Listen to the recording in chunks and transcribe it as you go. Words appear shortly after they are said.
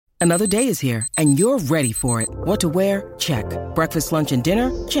Another day is here, and you're ready for it. What to wear? Check. Breakfast, lunch, and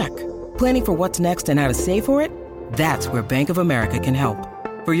dinner? Check. Planning for what's next and how to save for it? That's where Bank of America can help.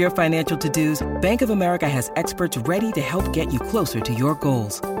 For your financial to-dos, Bank of America has experts ready to help get you closer to your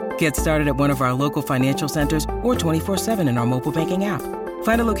goals. Get started at one of our local financial centers or 24/7 in our mobile banking app.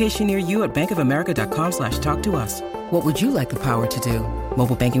 Find a location near you at bankofamerica.com/talktous. What would you like the power to do?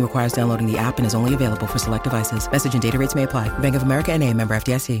 Mobile banking requires downloading the app and is only available for select devices. Message and data rates may apply. Bank of America N.A., member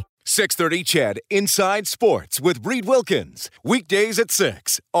FDIC. 630 CHED Inside Sports with Reed Wilkins. Weekdays at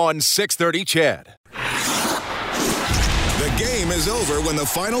 6 on 630 CHED. The game is over when the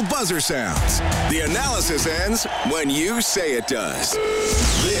final buzzer sounds. The analysis ends when you say it does.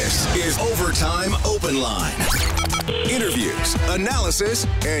 This is Overtime Open Line. Interviews, analysis,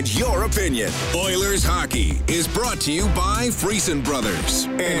 and your opinion. Oilers hockey is brought to you by Friesen Brothers.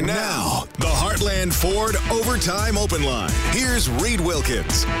 And now, the Heartland Ford Overtime Open Line. Here's Reed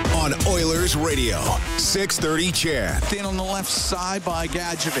Wilkins on Oilers Radio, 630 CHED. In on the left side by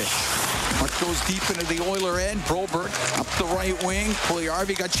Gadjevich. Puck goes deep into the Oiler end. Broberg up the right wing.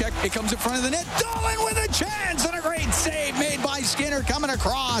 Puljujärvi got checked. It comes in front of the net. Dolan with a chance and a great save made by Skinner coming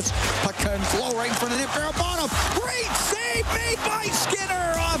across. Puck can flow right in front of the net. Barabanov. Great save made by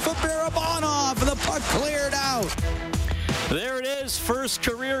Skinner off of Barabanov. And the puck cleared out. There it is, first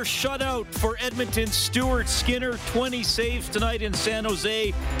career shutout for Edmonton. Stuart Skinner, 20 saves tonight in San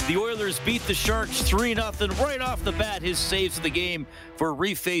Jose. The Oilers beat the Sharks 3-0 right off the bat. His saves of the game for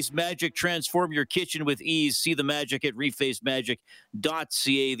Reface Magic. Transform your kitchen with ease. See the magic at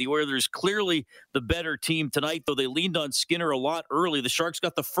refacemagic.ca. The Oilers clearly the better team tonight, though they leaned on Skinner a lot early. The Sharks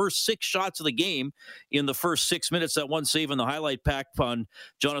got the first 6 shots of the game in the first 6 minutes. That one save in the highlight pack on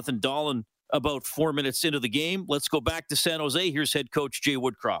Jonathan Dahlen about 4 minutes into the game. Let's go back to San Jose. Here's head coach Jay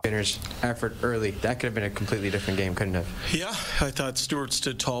Woodcroft. Skinner's effort early. That could have been a completely different game, couldn't it? Yeah, I thought Stuart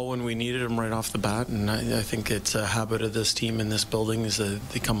stood tall when we needed him right off the bat, and I think it's a habit of this team in this building is that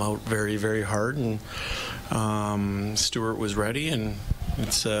they come out very, very hard, and Stuart was ready, and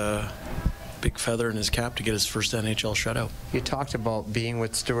it's a big feather in his cap to get his first NHL shutout. You talked about being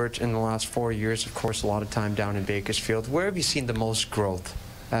with Stuart in the last 4 years, of course, a lot of time down in Bakersfield. Where have you seen the most growth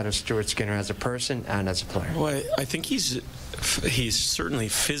out of Stuart Skinner as a person and as a player? Well, I think he's certainly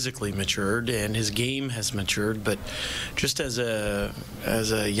physically matured and his game has matured, but just as a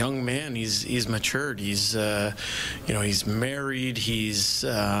young man, he's matured. He's he's married. He's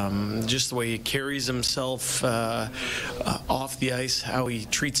just the way he carries himself off the ice, how he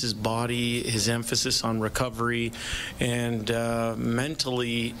treats his body, his emphasis on recovery, and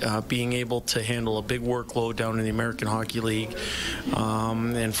mentally being able to handle a big workload down in the American Hockey League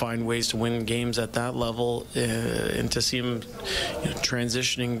and find ways to win games at that level, and to see him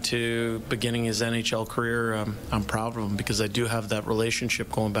transitioning to beginning his NHL career, I'm proud of him because I do have that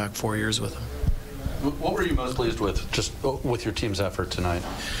relationship going back 4 years with him. What were you most pleased with, just with your team's effort tonight?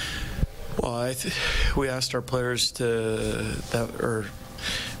 Well, we asked our players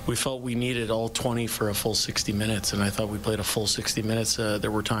we felt we needed all 20 for a full 60 minutes, and I thought we played a full 60 minutes.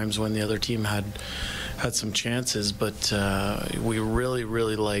 There were times when the other team had some chances, but we really,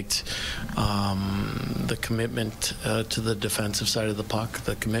 really liked the commitment to the defensive side of the puck,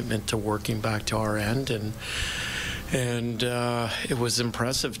 the commitment to working back to our end, and it was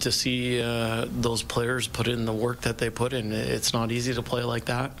impressive to see those players put in the work that they put in. It's not easy to play like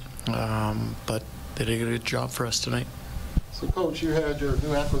that, but they did a good job for us tonight. So, Coach, you had your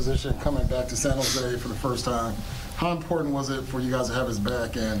new acquisition coming back to San Jose for the first time. How important was it for you guys to have his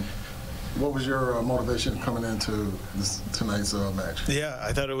back, and what was your motivation coming into tonight's match? Yeah,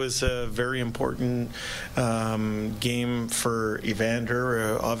 I thought it was a very important game for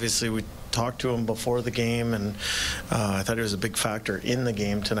Evander. Obviously, we talked to him before the game, and I thought he was a big factor in the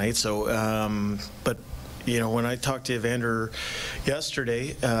game tonight. So, but when I talked to Evander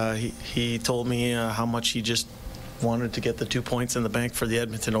yesterday, he told me how much he just wanted to get the 2 points in the bank for the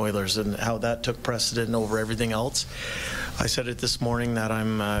Edmonton Oilers and how that took precedent over everything else. I said it this morning that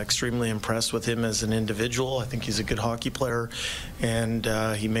I'm extremely impressed with him as an individual. I think he's a good hockey player, and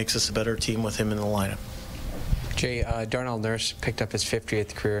he makes us a better team with him in the lineup. Jay, Darnell Nurse picked up his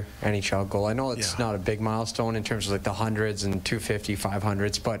 50th career NHL goal. I know it's not a big milestone in terms of like the hundreds and 250,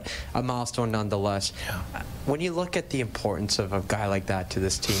 500s, but a milestone nonetheless. Yeah. When you look at the importance of a guy like that to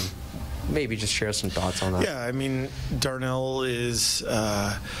this team, maybe just share some thoughts on that. Yeah, I mean, Darnell is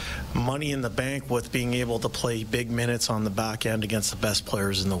money in the bank with being able to play big minutes on the back end against the best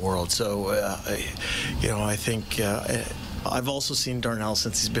players in the world. So, I think I've also seen Darnell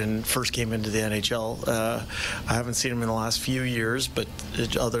since he's first came into the NHL. I haven't seen him in the last few years, but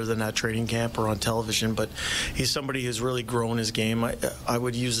other than that training camp or on television. But he's somebody who's really grown his game. I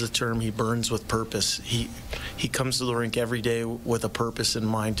would use the term he burns with purpose. He comes to the rink every day with a purpose in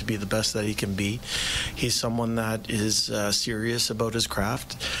mind to be the best that he can be. He's someone that is serious about his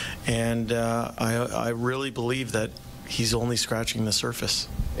craft, and I really believe that he's only scratching the surface.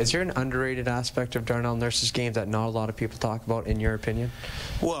 Is there an underrated aspect of Darnell Nurse's game that not a lot of people talk about, in your opinion?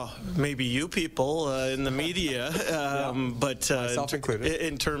 Well, maybe you people in the media, but myself included.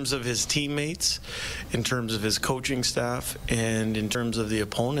 In terms of his teammates, in terms of his coaching staff, and in terms of the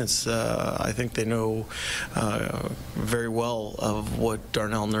opponents, I think they know very well of what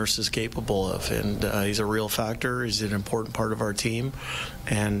Darnell Nurse is capable of, and he's a real factor. He's an important part of our team,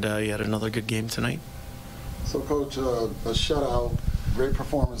 and he had another good game tonight. So, Coach, a shutout, great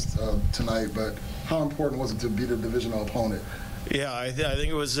performance tonight, but how important was it to beat a divisional opponent? Yeah, I think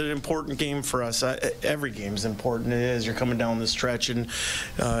it was an important game for us. Every game's important as you're coming down the stretch and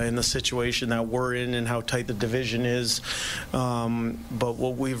in the situation that we're in and how tight the division is. But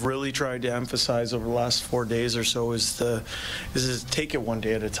what we've really tried to emphasize over the last 4 days or so is to take it one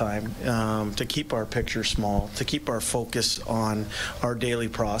day at a time, to keep our picture small, to keep our focus on our daily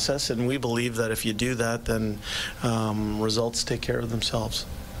process. And we believe that if you do that, then results take care of themselves.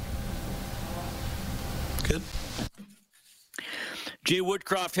 Good. Jay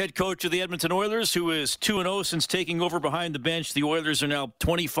Woodcroft, head coach of the Edmonton Oilers, who is 2-0 since taking over behind the bench. The Oilers are now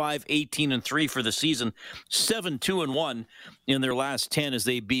 25-18-3 for the season, 7-2-1 in their last 10 as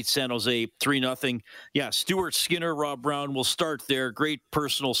they beat San Jose 3-0. Yeah, Stuart Skinner, Rob Brown will start there. Great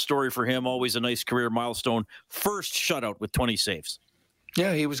personal story for him. Always a nice career milestone. First shutout with 20 saves.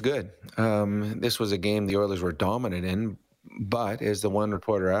 Yeah, he was good. This was a game the Oilers were dominant in. But as the one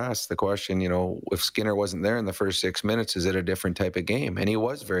reporter asked the question, if Skinner wasn't there in the first 6 minutes, is it a different type of game? And he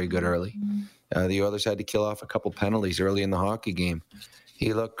was very good early. The Oilers had to kill off a couple penalties early in the hockey game.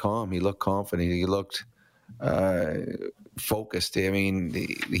 He looked calm. He looked confident. He looked focused. I mean,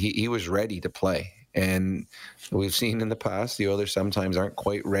 he was ready to play. And we've seen in the past, the Oilers sometimes aren't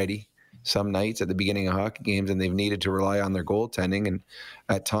quite ready some nights at the beginning of hockey games, and they've needed to rely on their goaltending. And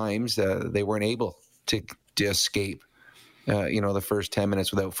at times, they weren't able to escape the first 10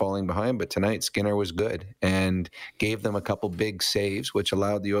 minutes without falling behind. But tonight, Skinner was good and gave them a couple big saves, which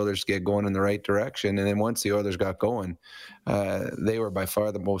allowed the Oilers to get going in the right direction. And then once the Oilers got going, they were by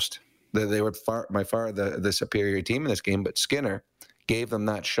far the superior team in this game. But Skinner gave them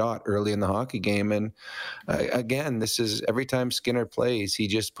that shot early in the hockey game. And again, this is every time Skinner plays, he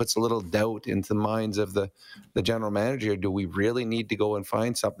just puts a little doubt into the minds of the general manager. Do we really need to go and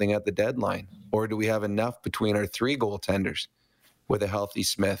find something at the deadline? Or do we have enough between our three goaltenders with a healthy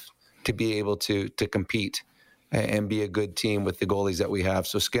Smith to be able to compete and be a good team with the goalies that we have?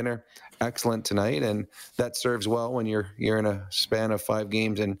 So Skinner, excellent tonight, and that serves well when you're in a span of 5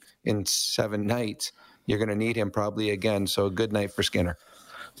 games and in 7 nights. You're going to need him probably again. So a good night for Skinner.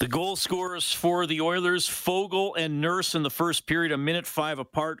 The goal scorers for the Oilers, Foegele and Nurse in the first period, 1:05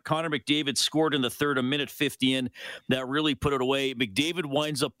 apart. Connor McDavid scored in the third, 1:50 in. That really put it away. McDavid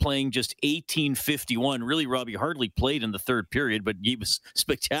winds up playing just 18:51. Really, Robbie hardly played in the third period, but he was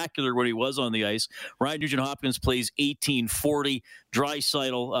spectacular when he was on the ice. Ryan Nugent-Hopkins plays 18:40.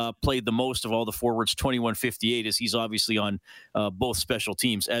 Draisaitl played the most of all the forwards, 21:58, as he's obviously on both special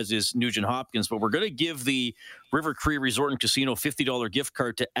teams, as is Nugent-Hopkins. But we're going to give the River Cree Resort and Casino $50 gift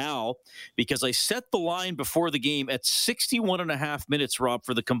card to Al, because I set the line before the game at 61.5 minutes, Rob,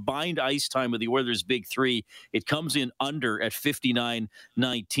 for the combined ice time of the Oilers' big three. It comes in under at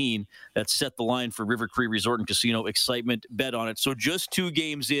 59.19. That set the line for River Cree Resort and Casino. Excitement, bet on it. So just 2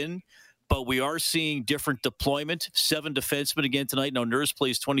 games in, but we are seeing different deployment. 7 defensemen again tonight. Now Nurse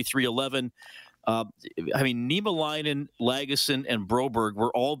plays 23-11. Niemelainen, Lagesson, and Broberg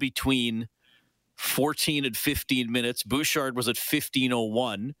were all between 14 and 15 minutes. Bouchard was at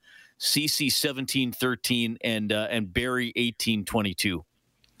 15:01. CC 17:13, and Barry 18:22.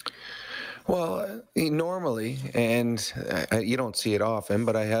 Well, normally, and you don't see it often,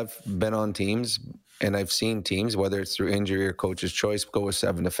 but I have been on teams and I've seen teams, whether it's through injury or coach's choice, go with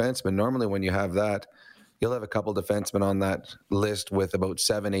 7 defensemen. Normally, when you have that, you'll have a couple defensemen on that list with about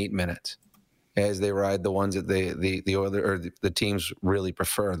 7-8 minutes as they ride the ones that the teams really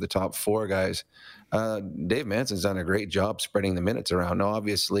prefer, the top 4 guys. Dave Manson's done a great job spreading the minutes around. Now,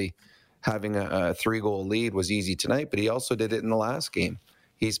 obviously, having a 3-goal lead was easy tonight, but he also did it in the last game.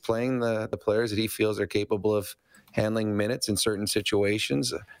 He's playing the players that he feels are capable of handling minutes in certain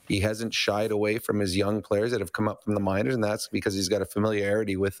situations. He hasn't shied away from his young players that have come up from the minors, and that's because he's got a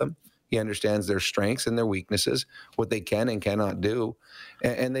familiarity with them. He understands their strengths and their weaknesses, what they can and cannot do,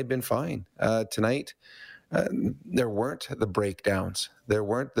 and they've been fine. Tonight, there weren't the breakdowns. There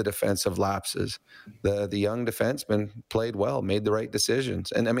weren't the defensive lapses. The young defensemen played well, made the right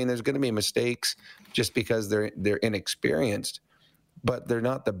decisions. And, I mean, there's going to be mistakes just because they're inexperienced, but they're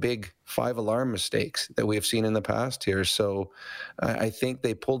not the big 5-alarm mistakes that we have seen in the past here. So I think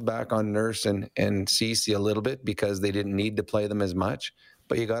they pulled back on Nurse and Ceci a little bit because they didn't need to play them as much.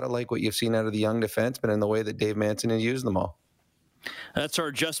 But you got to like what you've seen out of the young defensemen and the way that Dave Manson has used them all. That's our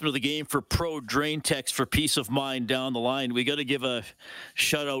adjustment of the game for Pro Drain Text for peace of mind down the line. We got to give a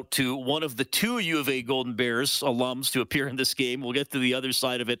shout out to one of the 2 U of A Golden Bears alums to appear in this game. We'll get to the other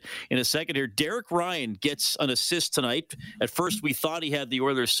side of it in a second here. Derek Ryan gets an assist tonight. At first, we thought he had the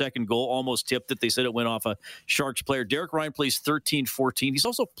Oilers' second goal, almost tipped it. They said it went off a Sharks player. Derek Ryan plays 13-14. He's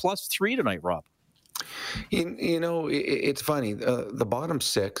also +3 tonight, Rob. You know, it's funny. The bottom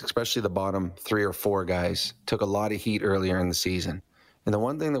 6, especially the bottom 3 or 4 guys, took a lot of heat earlier in the season. And the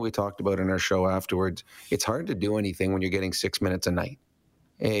one thing that we talked about in our show afterwards, it's hard to do anything when you're getting 6 minutes a night.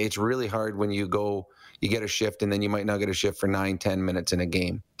 It's really hard when you get a shift and then you might not get a shift for 9-10 minutes in a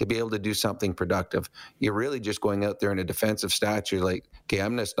game. To be able to do something productive, you're really just going out there in a defensive stature like, okay,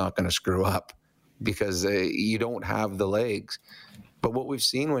 I'm just not going to screw up because you don't have the legs. But what we've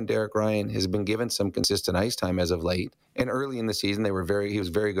seen when Derek Ryan has been given some consistent ice time as of late, and early in the season he was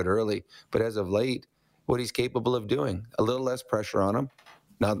very good early, but as of late, what he's capable of doing, a little less pressure on him.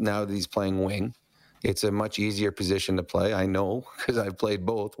 Now that he's playing wing, it's a much easier position to play. I know because I've played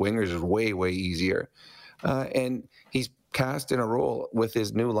both. Wingers is way, way easier. And he's cast in a role with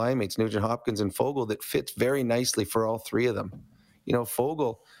his new line mates, Nugent Hopkins and Foegele, that fits very nicely for all 3 of them. You know,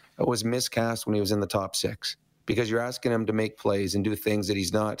 Foegele was miscast when he was in the top 6. Because you're asking him to make plays and do things that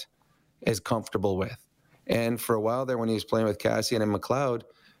he's not as comfortable with. And for a while there when he was playing with Kassian and McLeod,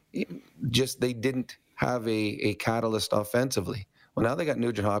 they didn't have a catalyst offensively. Well, now they got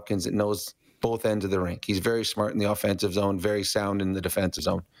Nugent Hopkins that knows both ends of the rink. He's very smart in the offensive zone, very sound in the defensive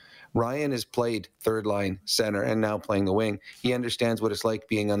zone. Ryan has played third-line center and now playing the wing. He understands what it's like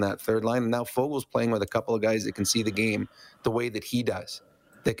being on that third line. And now Fogel's playing with a couple of guys that can see the game the way that he does,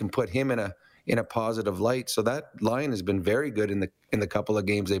 that can put him in a positive light. So that line has been very good in the couple of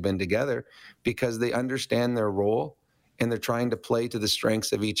games they've been together because they understand their role and they're trying to play to the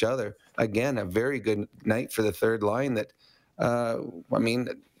strengths of each other. Again, a very good night for the third line that,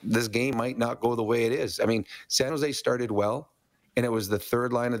 this game might not go the way it is. I mean, San Jose started well, and it was the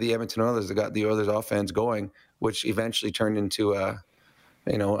third line of the Edmonton Oilers that got the Oilers offense going, which eventually turned into a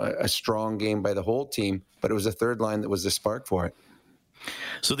strong game by the whole team, but it was the third line that was the spark for it.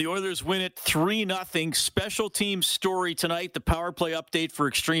 So the Oilers win it 3-0. Special team story tonight. The power play update for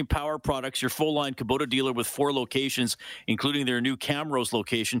Extreme Power Products, your full-line Kubota dealer with 4 locations, including their new Camrose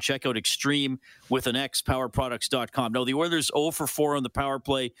location. Check out Extreme with an X, powerproducts.com. Now, the Oilers 0 for 4 on the power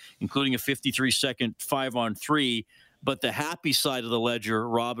play, including a 53-second 5-on-3. But the happy side of the ledger,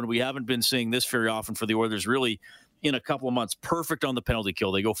 Robin, we haven't been seeing this very often for the Oilers really in a couple of months. Perfect on the penalty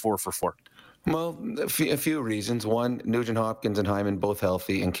kill. They go 4 for 4. Well, a few reasons. One, Nugent Hopkins and Hyman both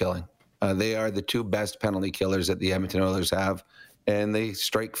healthy and killing. They are the 2 best penalty killers that the Edmonton Oilers have, and they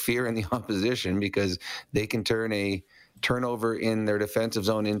strike fear in the opposition because they can turn a turnover in their defensive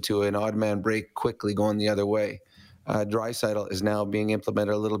zone into an odd man break quickly going the other way. Draisaitl is now being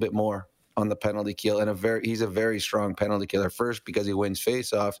implemented a little bit more on the penalty kill, and he's a very strong penalty killer. First, because he wins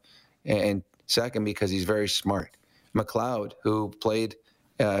faceoffs, and second, because he's very smart. McLeod, who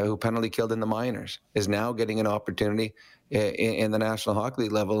penalty killed in the minors, is now getting an opportunity in the National Hockey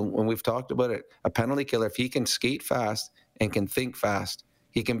League level. When we've talked about it, a penalty killer, if he can skate fast and can think fast,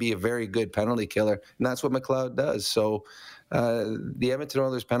 he can be a very good penalty killer, and that's what McLeod does. So the Edmonton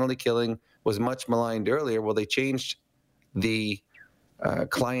Oilers penalty killing was much maligned earlier. Well, they changed the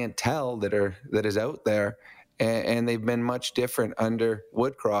clientele that is out there, and they've been much different under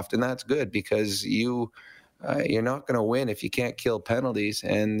Woodcroft, and that's good because you're not going to win if you can't kill penalties,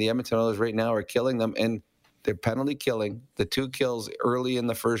 and the Edmonton Oilers right now are killing them, and they're penalty killing. The 2 kills early in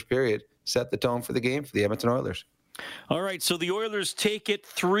the first period set the tone for the game for the Edmonton Oilers. All right, so the Oilers take it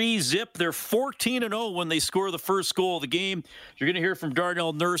 3-0. They're 14-0 when they score the first goal of the game. You're going to hear from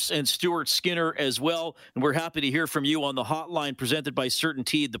Darnell Nurse and Stuart Skinner as well, and we're happy to hear from you on the hotline presented by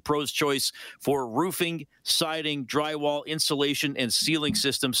CertainTeed, the pro's choice for roofing, siding, drywall, insulation, and ceiling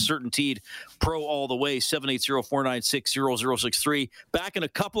systems. CertainTeed, pro all the way, 780-496-0063. Back in a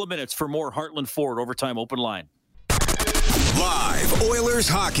couple of minutes for more Heartland Ford Overtime Open Line. Live Oilers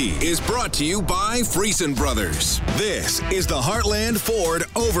hockey is brought to you by Friesen Brothers. This is the Heartland Ford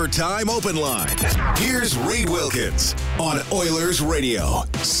Overtime Open Line. Here's Reed Wilkins on Oilers Radio,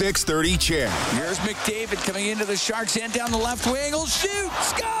 630 CHED. Here's McDavid coming into the Sharks' end down the left wing. He'll shoot.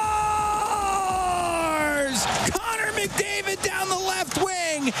 Scores! Connor McDavid down the left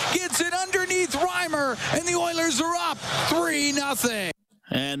wing. Gets it underneath Reimer, and the Oilers are up 3-0.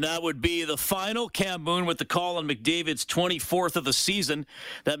 And that would be the final. Cam Boone with the call on McDavid's 24th of the season.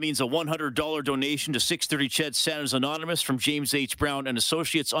 That means a $100 donation to 630 CHED Santa's Anonymous from James H. Brown and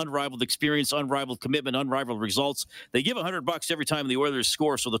Associates. Unrivaled experience, unrivaled commitment, unrivaled results. They give $100 every time the Oilers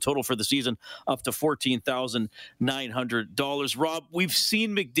score, so the total for the season up to $14,900. Rob, we've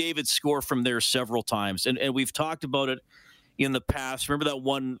seen McDavid score from there several times, and we've talked about it in the past. Remember that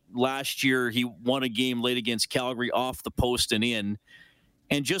one last year? He won a game late against Calgary off the post and in.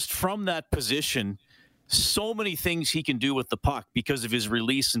 And just from that position, so many things he can do with the puck because of his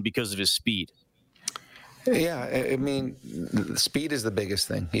release and because of his speed. Yeah, I mean, speed is the biggest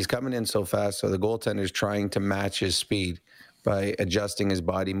thing. He's coming in so fast, so the goaltender's trying to match his speed by adjusting his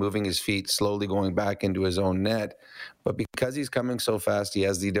body, moving his feet, slowly going back into his own net. But because he's coming so fast, he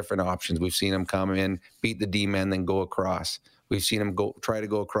has the different options. We've seen him come in, beat the D-man, then go across. We've seen him try to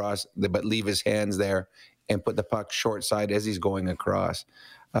go across, but leave his hands there and put the puck short side as he's going across.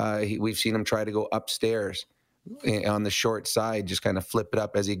 We've seen him try to go upstairs on the short side, just kind of flip it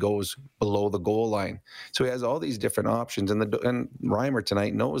up as he goes below the goal line. So he has all these different options, and Reimer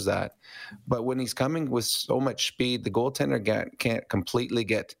tonight knows that. But when he's coming with so much speed, the goaltender can't completely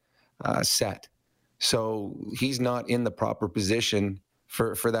get set. So he's not in the proper position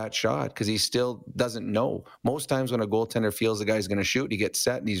for that shot because he still doesn't know. Most times when a goaltender feels the guy's going to shoot, he gets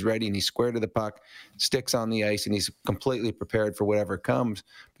set and he's ready and he's square to the puck, sticks on the ice, and he's completely prepared for whatever comes.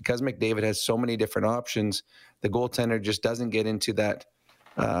 Because McDavid has so many different options, the goaltender just doesn't get into that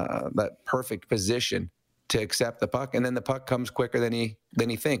perfect position to accept the puck, and then the puck comes quicker than he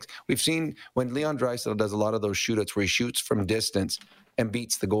thinks. We've seen when Leon Draisaitl does a lot of those shootouts where he shoots from distance and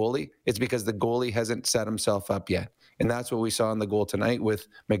beats the goalie, it's because the goalie hasn't set himself up yet. And that's what we saw in the goal tonight with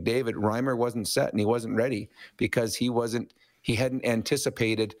McDavid. Reimer wasn't set and he wasn't ready because he hadn't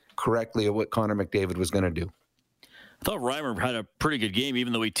anticipated correctly what Connor McDavid was going to do. I thought Reimer had a pretty good game,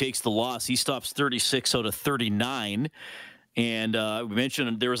 even though he takes the loss. He stops 36 out of 39. And we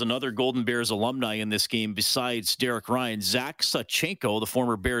mentioned there was another Golden Bears alumni in this game besides Derek Ryan. Zach Sachenko, the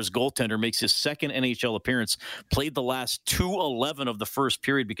former Bears goaltender, makes his second NHL appearance, played the last 2:11 of the first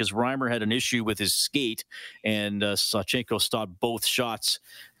period because Reimer had an issue with his skate, and Sachenko stopped both shots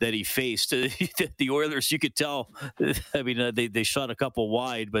that he faced. The Oilers, you could tell, I mean, they shot a couple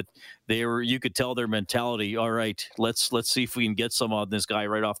wide, but you could tell their mentality, all right, let's see if we can get some on this guy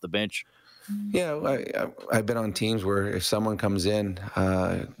right off the bench. Yeah, I've been on teams where if someone comes in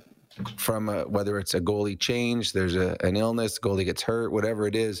from whether it's a goalie change, there's an illness, goalie gets hurt, whatever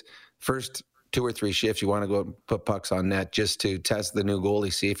it is, first 2 or 3 shifts, you want to go put pucks on net just to test the new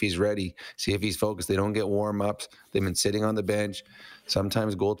goalie, see if he's ready, see if he's focused. They don't get warm-ups. They've been sitting on the bench.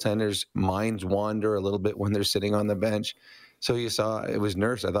 Sometimes goaltenders' minds wander a little bit when they're sitting on the bench. So you saw, it was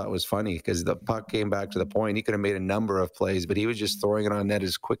Nurse, I thought it was funny because the puck came back to the point. He could have made a number of plays, but he was just throwing it on net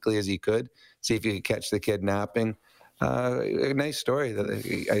as quickly as he could, see if he could catch the kid napping. A nice story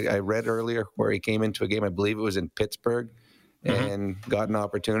that I read earlier where he came into a game, I believe it was in Pittsburgh, and got an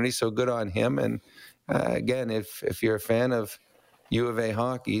opportunity. So good on him. And again, if you're a fan of U of A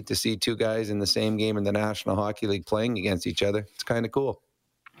hockey, to see 2 guys in the same game in the National Hockey League playing against each other, it's kind of cool.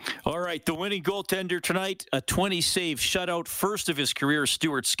 All right, the winning goaltender tonight, a 20-save shutout, first of his career,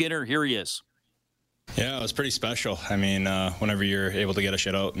 Stuart Skinner. Here he is. Yeah, it was pretty special. I mean, whenever you're able to get a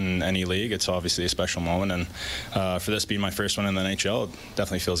shutout in any league, it's obviously a special moment. And for this being my first one in the NHL, it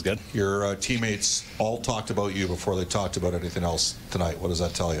definitely feels good. Your teammates all talked about you before they talked about anything else tonight. What does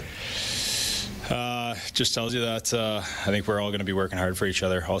that tell you? Just tells you that I think we're all going to be working hard for each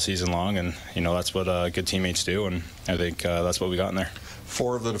other all season long, and that's what good teammates do, and I think that's what we got in there.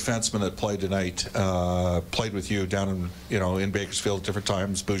 4 of the defensemen that played tonight played with you down in Bakersfield at different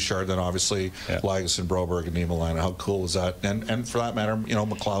times. Bouchard, then obviously Lagesson, Broberg, and Niemelainen. How cool was that? And for that matter,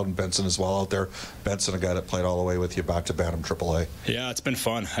 McLeod and Benson as well out there. Benson, a guy that played all the way with you back to Bantam AAA. Yeah, it's been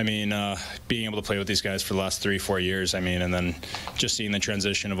fun. I mean, being able to play with these guys for the last 3-4 years. I mean, and then just seeing the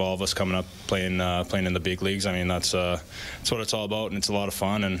transition of all of us coming up playing in the big leagues. I mean, that's what it's all about, and it's a lot of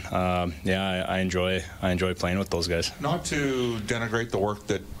fun. And I enjoy playing with those guys. Not to denigrate the work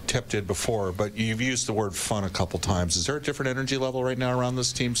that Tip did before, but you've used the word fun a couple times. Is there a different energy level right now around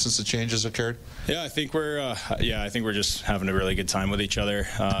this team since the changes occurred? Yeah, I think we're just having a really good time with each other,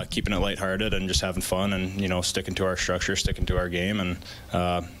 keeping it lighthearted and just having fun, and sticking to our structure, sticking to our game, and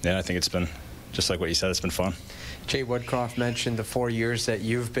I think it's been just like what you said. It's been fun. Jay Woodcroft mentioned the 4 years that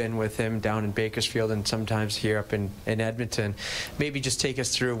you've been with him down in Bakersfield and sometimes here up in Edmonton. Maybe just take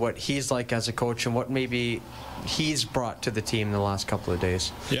us through what he's like as a coach and what maybe he's brought to the team in the last couple of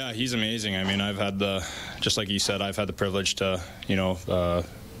days. Yeah, he's amazing. I mean, just like you said, I've had the privilege to,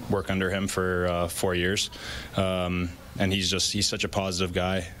 work under him for 4 years. And he's such a positive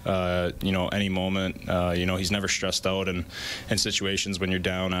guy. Any moment, he's never stressed out, and in situations when you're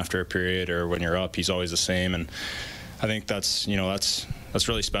down after a period or when you're up, he's always the same. And I think that's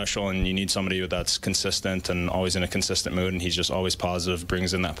really special, and you need somebody that's consistent and always in a consistent mood, and he's just always positive,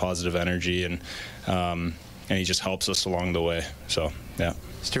 brings in that positive energy, and he just helps us along the way. So, yeah.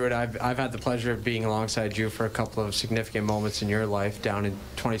 Stuart, I've had the pleasure of being alongside you for a couple of significant moments in your life down in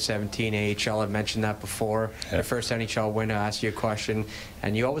 2017 AHL. I've mentioned that before. Yeah. Your first NHL win, I asked you a question,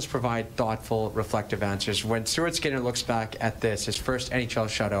 and you always provide thoughtful, reflective answers. When Stuart Skinner looks back at this, his first NHL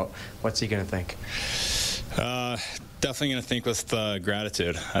shutout, what's he going to think? Definitely going to think with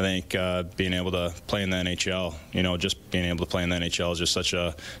gratitude. I think being able to play in the NHL, just being able to play in the NHL is just such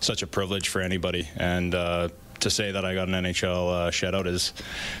a privilege for anybody. And to say that I got an NHL shutout is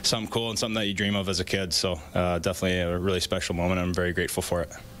something cool and something that you dream of as a kid. So definitely a really special moment. I'm very grateful for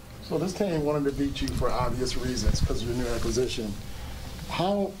it. So this team wanted to beat you for obvious reasons because of your new acquisition.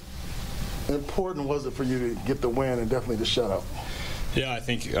 How important was it for you to get the win and definitely the shutout? Yeah, I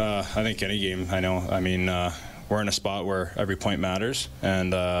think any game. We're in a spot where every point matters,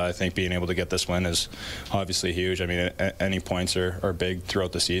 and I think being able to get this win is obviously huge. I mean, any points are big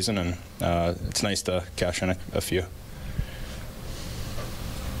throughout the season, and it's nice to cash in a few.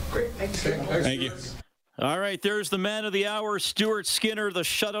 Great. Thank you. All right, there's the man of the hour, Stuart Skinner, the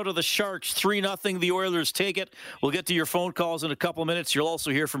shutout of the Sharks, 3-0. The Oilers take it. We'll get to your phone calls in a couple of minutes. You'll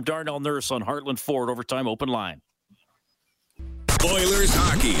also hear from Darnell Nurse on Heartland Ford Overtime Open Line. Oilers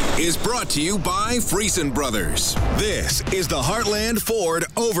hockey is brought to you by Friesen Brothers. This is the Heartland Ford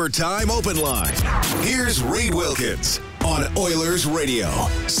Overtime Open Line. Here's Reed Wilkins on Oilers Radio,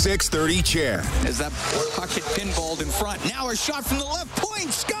 630 CHED. As that puck hit pinballed in front. Now a shot from the left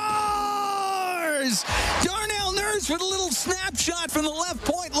point. Scores! Darnell Nurse with a little snapshot from the left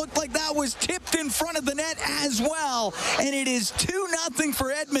point. Looked like that was tipped in front of the net as well. And it is 2-0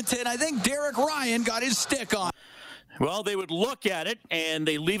 for Edmonton. I think Derek Ryan got his stick on. Well, they would look at it, and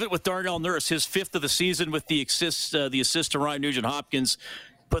they leave it with Darnell Nurse, his 5th of the season with the assist to Ryan Nugent-Hopkins.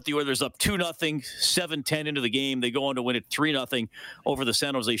 Put the Oilers up 2-0, 7:10 into the game. They go on to win it 3-0 over the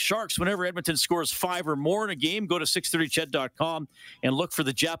San Jose Sharks. Whenever Edmonton scores 5 or more in a game, go to 630ched.com and look for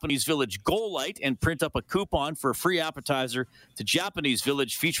the Japanese Village Goal Light and print up a coupon for a free appetizer to Japanese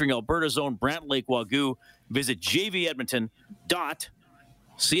Village featuring Alberta's own Brant Lake Wagyu. Visit jvedmonton.ca.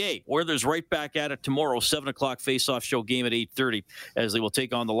 Oilers right back at it tomorrow, 7 o'clock face-off show game at 8:30 as they will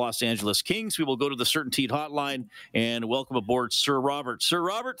take on the Los Angeles Kings. We will go to the Certainteed hotline and welcome aboard Sir Robert. Sir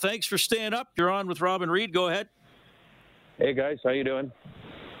Robert, thanks for staying up. You're on with Rob and Reed. Go ahead. Hey, guys. How you doing?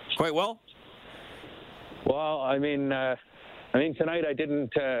 Quite well. Well, tonight I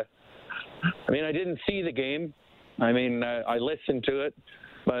didn't see the game. I listened to it,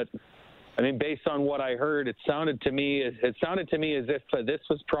 but based on what I heard, it sounded to me as if this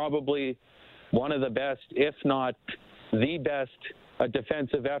was probably one of the best, if not the best,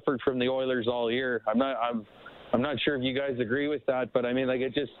 defensive effort from the Oilers all year. I'm not sure if you guys agree with that, but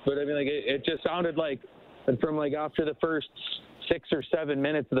it just sounded like, from after the first 6 or 7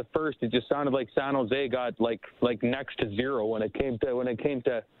 minutes of the first, it just sounded like San Jose got like next to zero when it came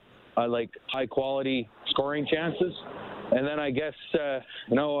to high quality scoring chances. And then I guess, and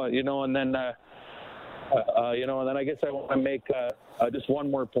then I guess I want to make just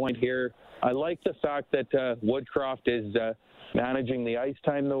one more point here. I like the fact that Woodcroft is managing the ice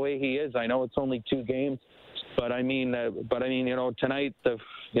time the way he is. I know it's only 2 games, but tonight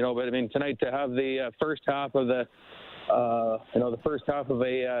tonight to have the first half of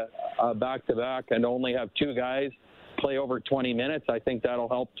a back-to-back and only have 2 guys play over 20 minutes, I think that'll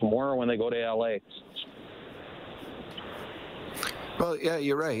help tomorrow when they go to LA. Well, yeah,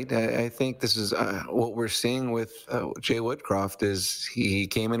 you're right. I think this is what we're seeing with Jay Woodcroft is he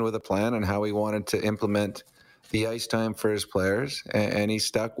came in with a plan on how he wanted to implement the ice time for his players, and he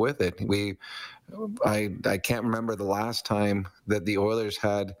stuck with it. I can't remember the last time that the Oilers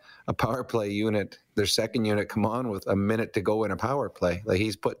had a power play unit, their second unit, come on with a minute to go in a power play. Like,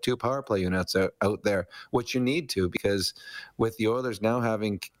 he's put 2 power play units out there, which you need to, because with the Oilers now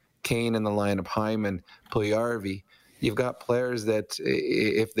having Kane in the lineup, Hyman, Puljujarvi, you've got players that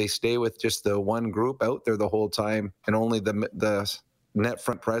if they stay with just the one group out there the whole time and only the net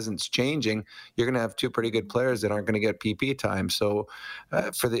front presence changing, you're going to have 2 pretty good players that aren't going to get PP time. So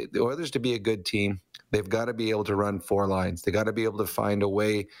for the Oilers to be a good team, they've got to be able to run 4 lines. They got to be able to find a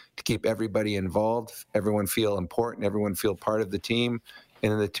way to keep everybody involved, everyone feel important, everyone feel part of the team.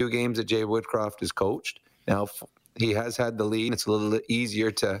 And in the 2 games that Jay Woodcroft has coached, now he has had the lead. It's a little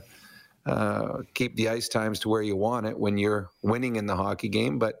easier to keep the ice times to where you want it when you're winning in the hockey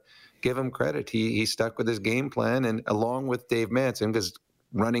game, but give him credit. He stuck with his game plan, and along with Dave Manson, because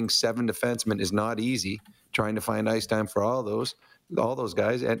running 7 defensemen is not easy, trying to find ice time for all those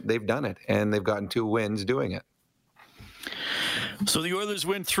guys, and they've done it, and they've gotten 2 wins doing it. So the Oilers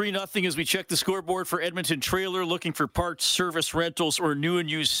win 3-0 as we check the scoreboard for Edmonton Trailer. Looking for parts, service, rentals, or new and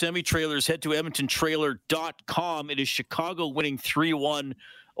used semi-trailers, head to edmontontrailer.com. It is Chicago winning 3-1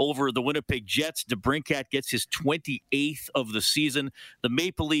 over the Winnipeg Jets. DeBrincat gets his 28th of the season. The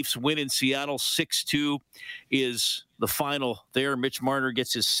Maple Leafs win in Seattle 6-2 is the final there. Mitch Marner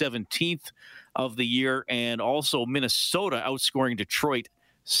gets his 17th of the year. And also Minnesota outscoring Detroit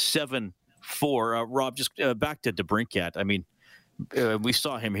 7-4. Rob, just back to DeBrincat. I mean, we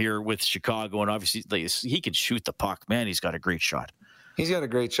saw him here with Chicago, and obviously he can shoot the puck. Man, he's got a great shot. He's got a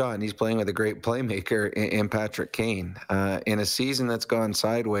great shot, and he's playing with a great playmaker in Patrick Kane. In a season that's gone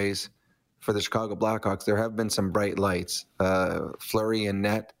sideways for the Chicago Blackhawks, there have been some bright lights. Fleury and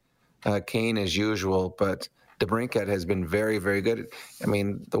net, Kane as usual, but DeBrincat has been very, very good. I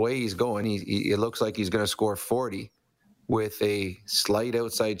mean, the way he's going, it looks like he's going to score 40 with a slight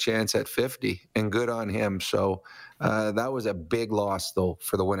outside chance at 50, and good on him. So that was a big loss, though,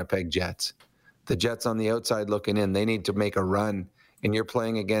 for the Winnipeg Jets. The Jets on the outside looking in, they need to make a run, and you're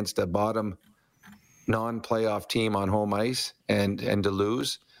playing against a bottom non-playoff team on home ice, and to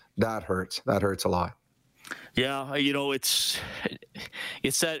lose, that hurts. That hurts a lot. Yeah, you know, it's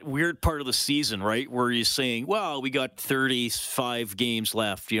that weird part of the season, right, where you're saying, well, we got 35 games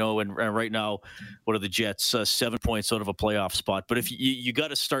left, you know, and right now, what are the Jets? 7 points out of a playoff spot. But if you got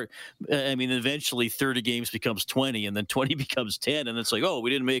to start, I mean, eventually 30 games becomes 20, and then 20 becomes 10, and it's like, oh, we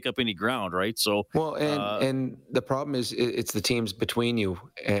didn't make up any ground, right? So, well, and the problem is it's the teams between you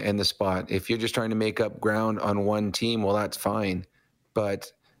and the spot. If you're just trying to make up ground on one team, well, that's fine. But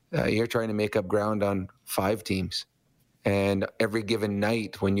you're trying to make up ground on 5 teams. And every given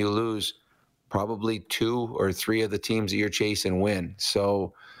night when you lose, probably 2 or 3 of the teams that you're chasing win.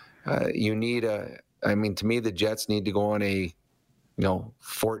 So you need to me, the Jets need to go on a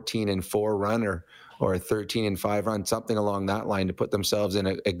 14-4 run or a 13-5 run, something along that line, to put themselves in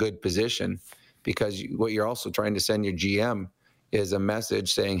a good position. Because what you're also trying to send your GM is a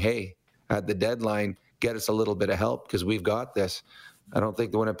message saying, hey, at the deadline, get us a little bit of help because we've got this. I don't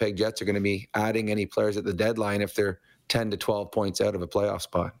think the Winnipeg Jets are going to be adding any players at the deadline if they're 10 to 12 points out of a playoff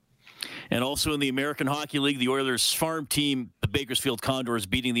spot. And also in the American Hockey League, the Oilers' farm team, the Bakersfield Condors,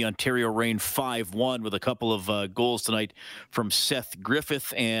 beating the Ontario Reign 5-1 with a couple of goals tonight from Seth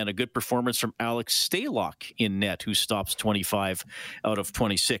Griffith and a good performance from Alex Stalock in net, who stops 25 out of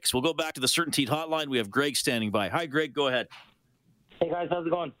 26. We'll go back to the Certainteed Hotline. We have Greg standing by. Hi, Greg. Go ahead. Hey, guys. How's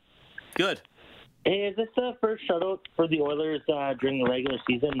it going? Good. Hey, is this the first shutout for the Oilers during the regular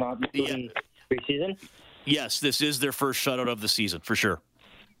season, not including preseason? Yes, this is their first shutout of the season, for sure.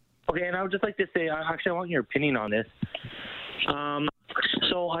 Okay, and I would just like to say, actually, I want your opinion on this.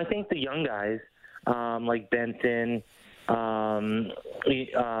 So I think the young guys, like Benson,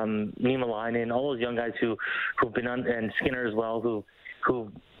 Niemelainen, all those young guys who've been on, and Skinner as well, who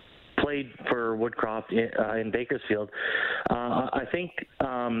played for Woodcroft in Bakersfield. I think,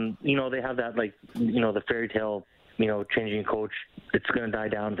 they have that, the fairy tale, changing coach, it's going to die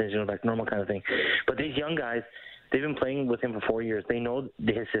down, things go back to normal kind of thing. But these young guys, they've been playing with him for 4 years. They know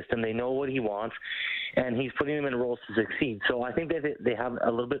his system. They know what he wants, and he's putting them in roles to succeed. So I think that they have a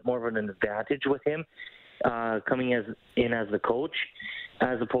little bit more of an advantage with him coming in as the coach,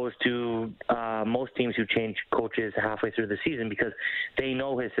 as opposed to most teams who change coaches halfway through the season, because they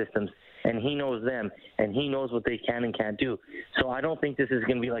know his systems and he knows them and he knows what they can and can't do. So I don't think this is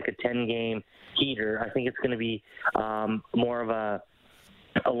going to be like a 10-game heater. I think it's going to be more of a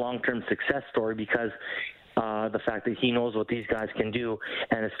long-term success story, because the fact that he knows what these guys can do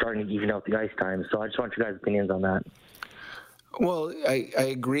and is starting to even out the ice time. So I just want your guys' opinions on that. Well, I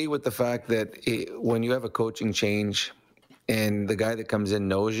agree with the fact that when you have a coaching change and the guy that comes in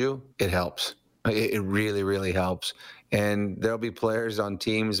knows you, it helps. It really, really helps. And there'll be players on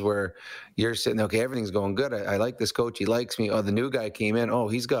teams where you're sitting, okay, everything's going good. I like this coach. He likes me. Oh, the new guy came in. Oh,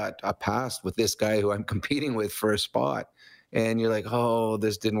 he's got a past with this guy who I'm competing with for a spot. And you're like, oh,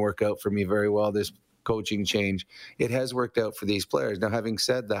 this didn't work out for me very well, this coaching change. It has worked out for these players. Now, having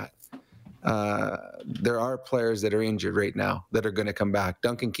said that, there are players that are injured right now that are going to come back.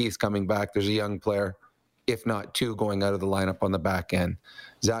 Duncan Keith's coming back. There's a young player, if not two, going out of the lineup on the back end.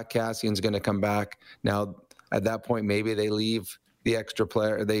 Zach Kassian's going to come back. Now, at that point, maybe they leave the extra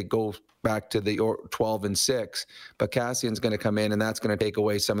player. They go back to the 12 and 6. But Kassian's going to come in, and that's going to take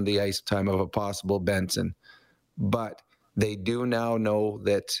away some of the ice time of a possible Benson. But they do now know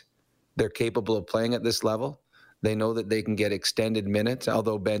that they're capable of playing at this level. They know that they can get extended minutes,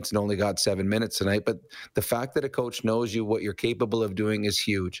 although Benson only got 7 minutes tonight. But the fact that a coach knows you, what you're capable of doing, is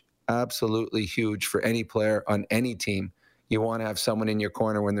huge. Absolutely huge for any player on any team. You want to have someone in your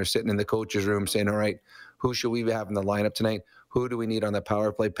corner when they're sitting in the coach's room saying, all right, who should we have in the lineup tonight? Who do we need on the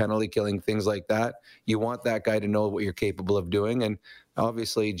power play, penalty killing, things like that? You want that guy to know what you're capable of doing. And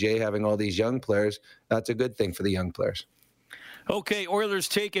obviously, Jay having all these young players, that's a good thing for the young players. Okay, Oilers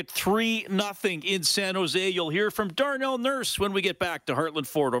take it 3-0 in San Jose. You'll hear from Darnell Nurse when we get back to Heartland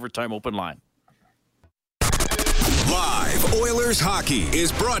Ford Overtime Open Line. Live Oilers hockey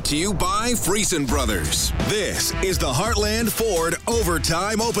is brought to you by Friesen Brothers. This is the Heartland Ford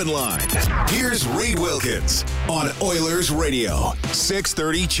Overtime Open Line. Here's Reed Wilkins on Oilers Radio,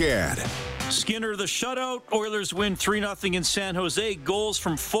 630 CHED. Skinner the shutout. Oilers win 3-0 in San Jose. Goals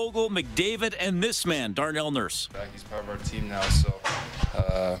from Fogle, McDavid, and this man, Darnell Nurse. He's part of our team now,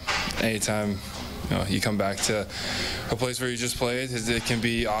 so anytime you come back to a place where you just played, it can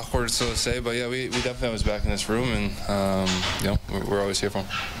be awkward, so to say. But yeah, we definitely have us back in this room, and we're always here for him.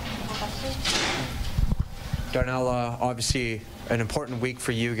 Darnell, obviously an important week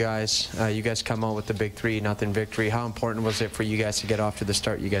for you guys. You guys come out with the big 3-0 victory. How important was it for you guys to get off to the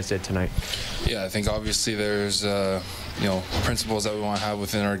start you guys did tonight? Yeah, I think obviously there's principles that we want to have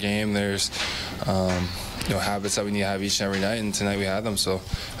within our game. There's habits that we need to have each and every night, and tonight we had them. So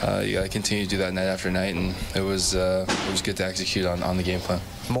you got to continue to do that night after night, and it was good to execute on the game plan.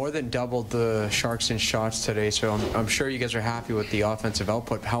 More than doubled the Sharks in shots today, so I'm sure you guys are happy with the offensive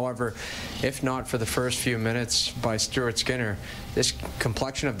output. However, if not for the first few minutes by Stuart Skinner, this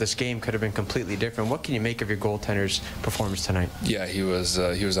complexion of this game could have been completely different. What can you make of your goaltender's performance tonight? Yeah, he was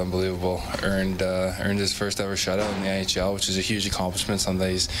unbelievable. Earned his first ever shutout in the NHL, which is a huge accomplishment, something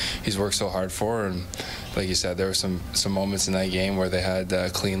that he's worked so hard for. And like you said, there were some moments in that game where they had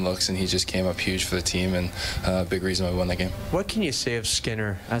clean looks, and he just came up huge for the team, and a big reason why we won that game. What can you say of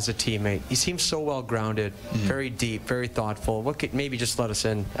Skinner as a teammate? He seems so well grounded, very deep, very thoughtful. What could maybe just let us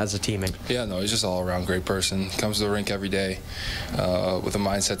in as a teammate? Yeah, no, he's just all around great person. Comes to the rink every day with a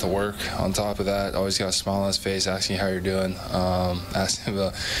mindset to work. On top of that, always got a smile on his face, asking how you're doing, asking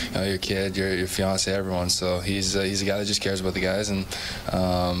about your kid, your fiance, everyone. So he's a guy that just cares about the guys, and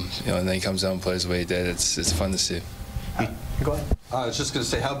and then he comes out and plays the way he did. It's fun to see. Go ahead. I was just going to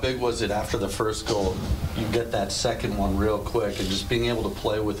say, how big was it after the first goal? You get that second one real quick, and just being able to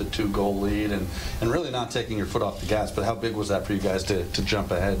play with a 2-goal lead and really not taking your foot off the gas. But how big was that for you guys to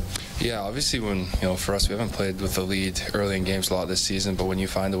jump ahead? Yeah, obviously when, for us, we haven't played with the lead early in games a lot this season, but when you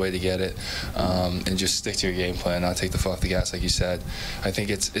find a way to get it and just stick to your game plan, not take the foot off the gas, like you said, I think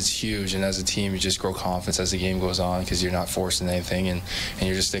it's huge. And as a team, you just grow confidence as the game goes on because you're not forcing anything, and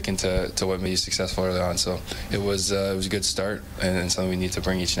you're just sticking to what made you successful early on. So it was a good start, and something we need to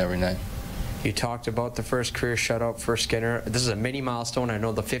bring each and every night. You talked about the first career shutout for Skinner. This is a mini milestone. I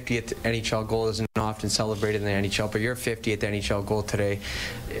know the 50th NHL goal isn't often celebrated in the NHL, but your 50th NHL goal today.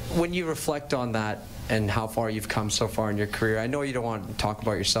 When you reflect on that and how far you've come so far in your career, I know you don't want to talk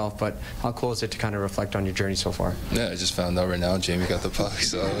about yourself, but how cool is it to kind of reflect on your journey so far? Yeah, I just found out right now Jamie got the puck,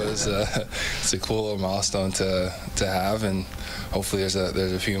 so it's a cool little milestone to have, and hopefully there's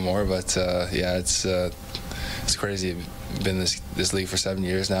a few more. But yeah, it's crazy. Been this league for 7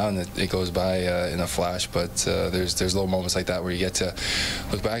 years now, and it goes by in a flash. But there's little moments like that where you get to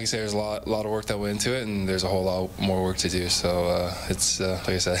look back and say there's a lot of work that went into it, and there's a whole lot more work to do. So it's like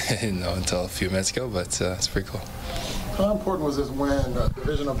I said, I didn't know until a few minutes ago, but it's pretty cool. How important was this win,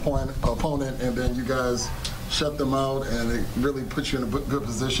 division opponent, and then you guys shut them out, and it really puts you in a good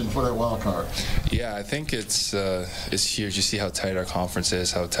position for that wild card? Yeah, I think it's huge. You see how tight our conference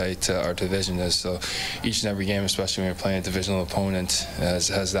is, how tight our division is. So each and every game, especially when you're playing a divisional opponent,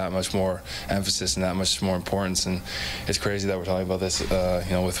 has that much more emphasis and that much more importance. And it's crazy that we're talking about this,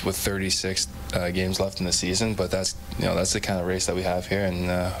 with 36 games left in the season. But that's the kind of race that we have here, and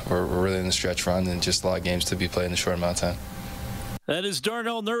we're really in the stretch run, and just a lot of games to be played in a short amount of time. That is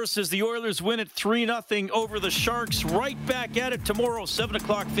Darnell Nurse as the Oilers win it 3-0 over the Sharks. Right back at it tomorrow, 7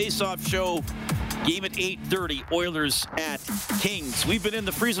 o'clock face-off show. Game at 8:30, Oilers at Kings. We've been in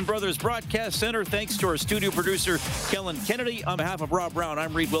the Friesen Brothers Broadcast Center. Thanks to our studio producer, Kellen Kennedy. On behalf of Rob Brown,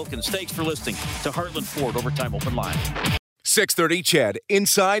 I'm Reed Wilkins. Thanks for listening to Heartland Ford Overtime Open Line. 630 CHED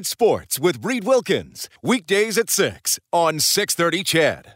Inside Sports with Reed Wilkins. Weekdays at 6 on 630 CHED.